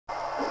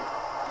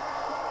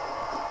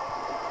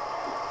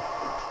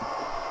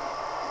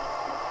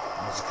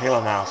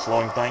Masekela now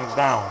slowing things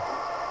down.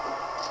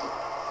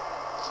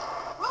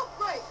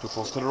 Too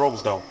close to the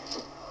ropes though.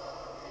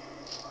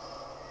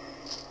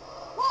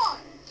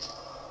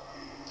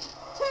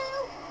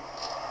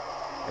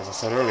 As I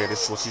said earlier,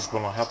 this is what she's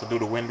going to have to do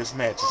to win this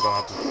match. She's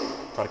going to have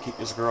to try to keep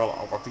this girl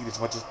off her feet as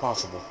much as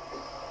possible.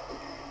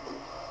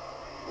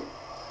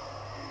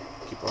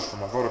 Keep her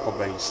from a vertical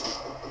base.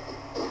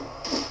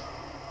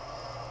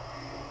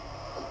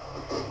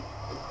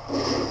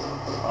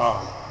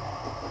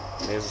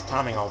 There's his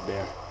timing off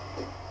there.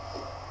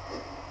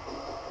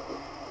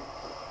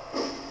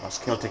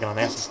 Masekela taking a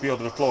nasty spill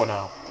to the floor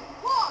now.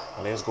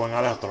 Lez going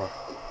out after her.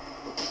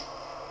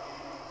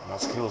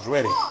 Masekela's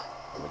ready.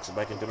 Makes it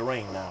back into the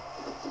ring now.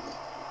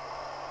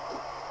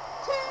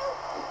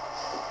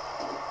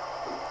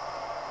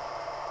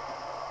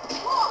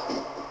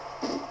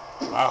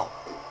 Wow.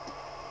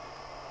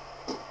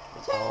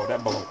 Oh,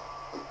 that blow.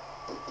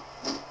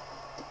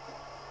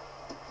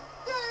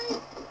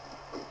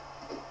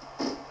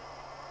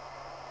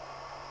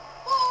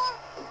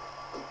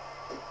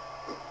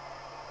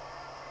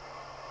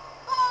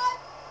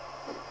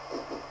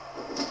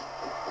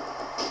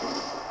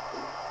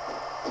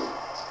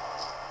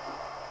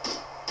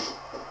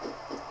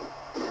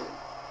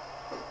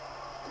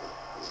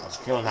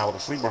 Masekela now with a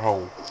sleeper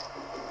hold.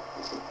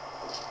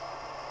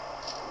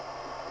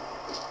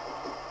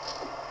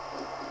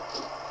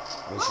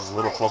 She's a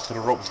little close to the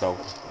ropes though.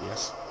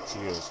 Yes, she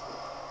is.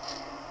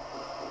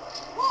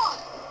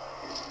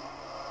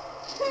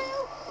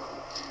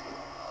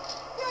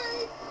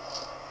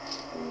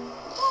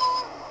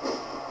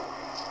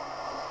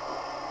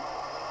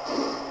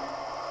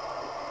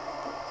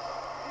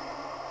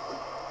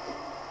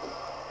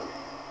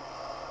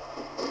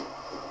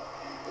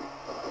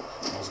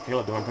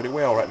 Masekela doing pretty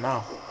well right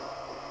now.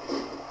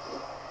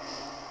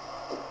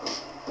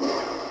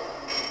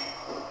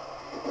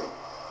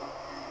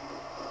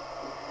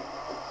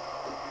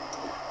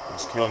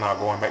 Masekela now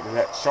going back to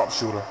that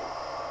sharpshooter.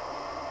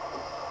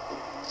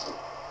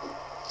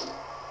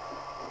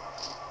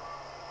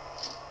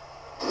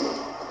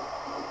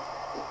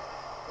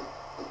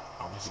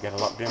 Oh, she got it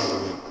locked into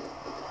it.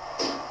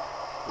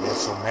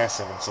 It's so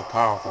massive and so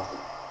powerful.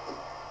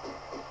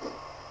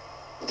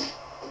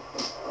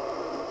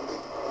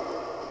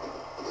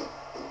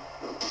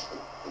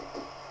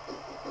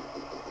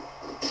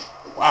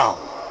 Wow.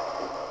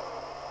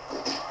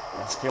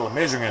 Masekela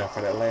measuring her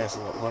for that last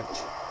little punch.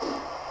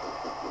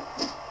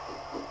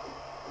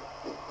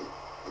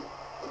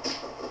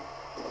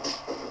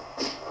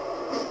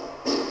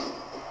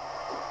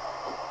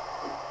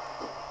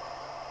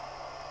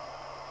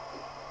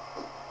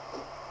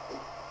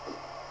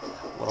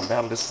 What a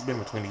battle this has been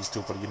between these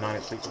two for the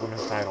United States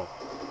Women's title.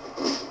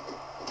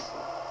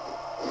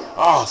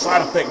 Oh,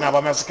 side effect now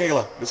by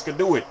Masekela. This could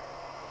do it.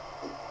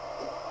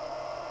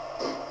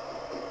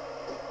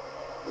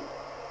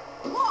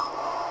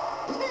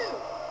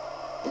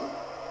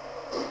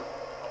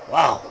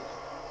 Wow.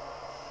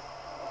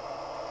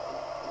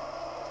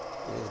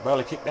 He's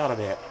barely kicked out of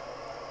that.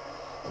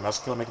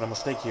 Masekela making a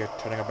mistake here,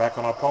 turning her back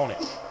on her opponent.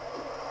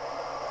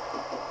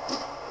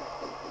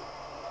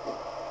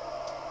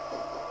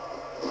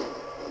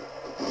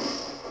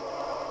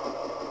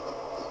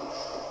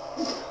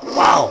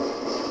 Wow!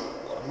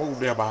 What a move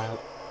there by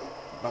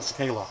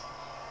Masekela.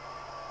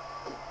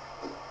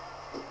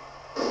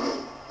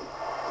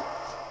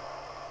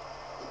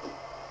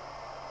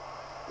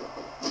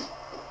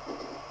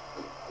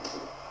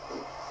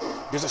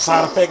 Gets a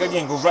side effect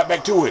again, goes right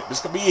back to it.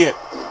 This could be it.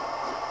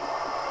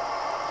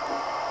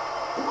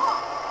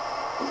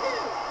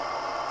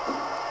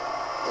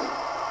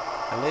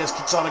 And Lez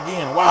kicks out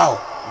again.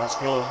 Wow!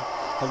 Masekela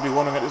has to be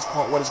wondering at this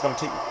point what it's going to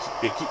take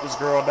to keep this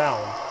girl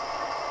down.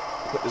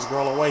 Put this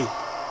girl away.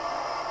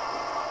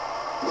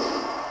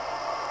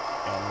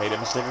 And made a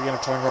mistake again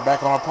of turning her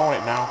back on her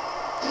opponent now.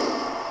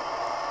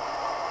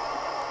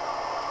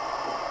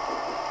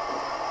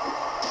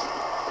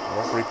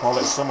 Referee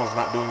Paulette Summers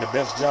not doing the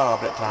best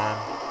job that time.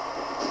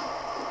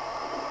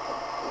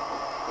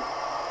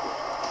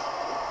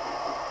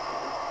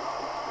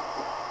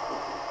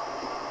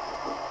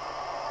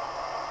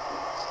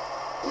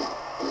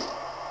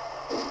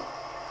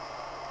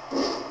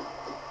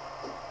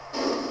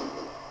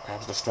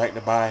 Perhaps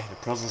distracted by the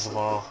presence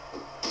of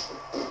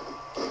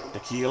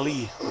Takia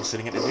Lee, who's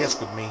sitting at the desk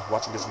with me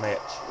watching this match.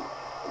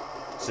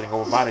 Sitting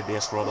over by the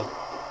desk, rather.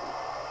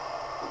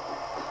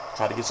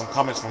 Tried to get some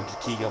comments from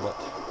Takia, but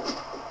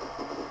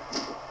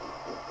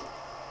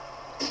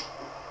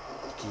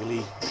Takia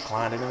Lee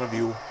declined an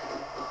interview.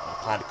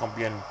 Declined to come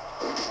here and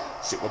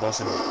sit with us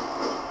and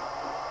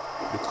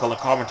do color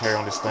commentary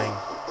on this thing.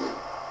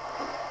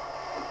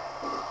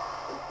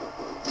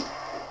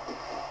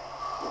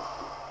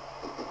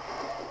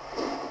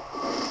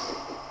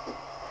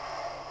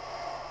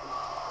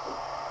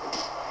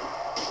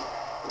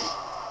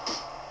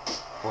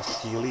 Of course,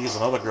 Takia Lee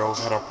and other girls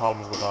had her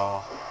problems with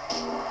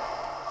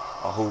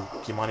who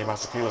Keymani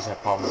Masekela's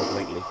had problems with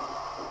lately.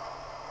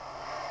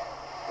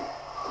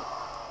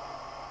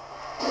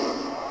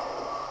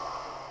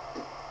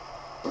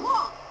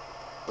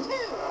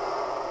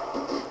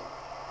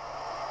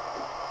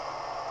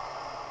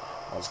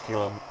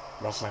 Masekela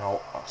wrestling a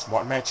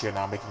smart match here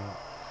now, making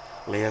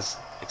Lez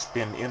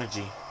expend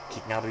energy,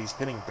 kicking out of these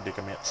pinning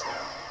predicaments.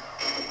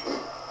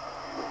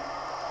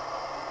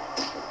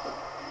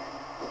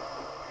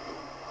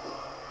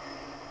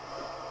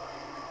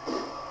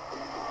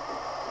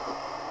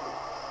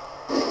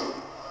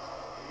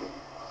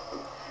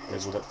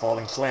 Lez with that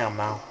falling slam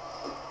now.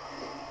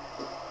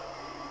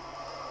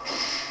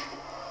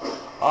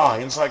 Ah,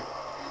 inside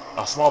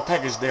a small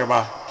package there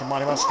by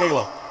Keymani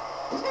Masekela.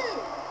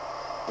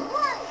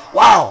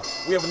 Wow!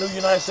 We have a new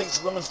United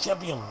States Women's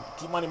Champion,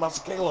 Keymani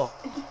Masekela.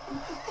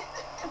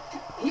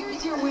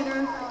 Here's your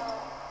winner,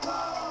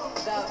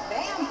 the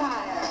Vampire.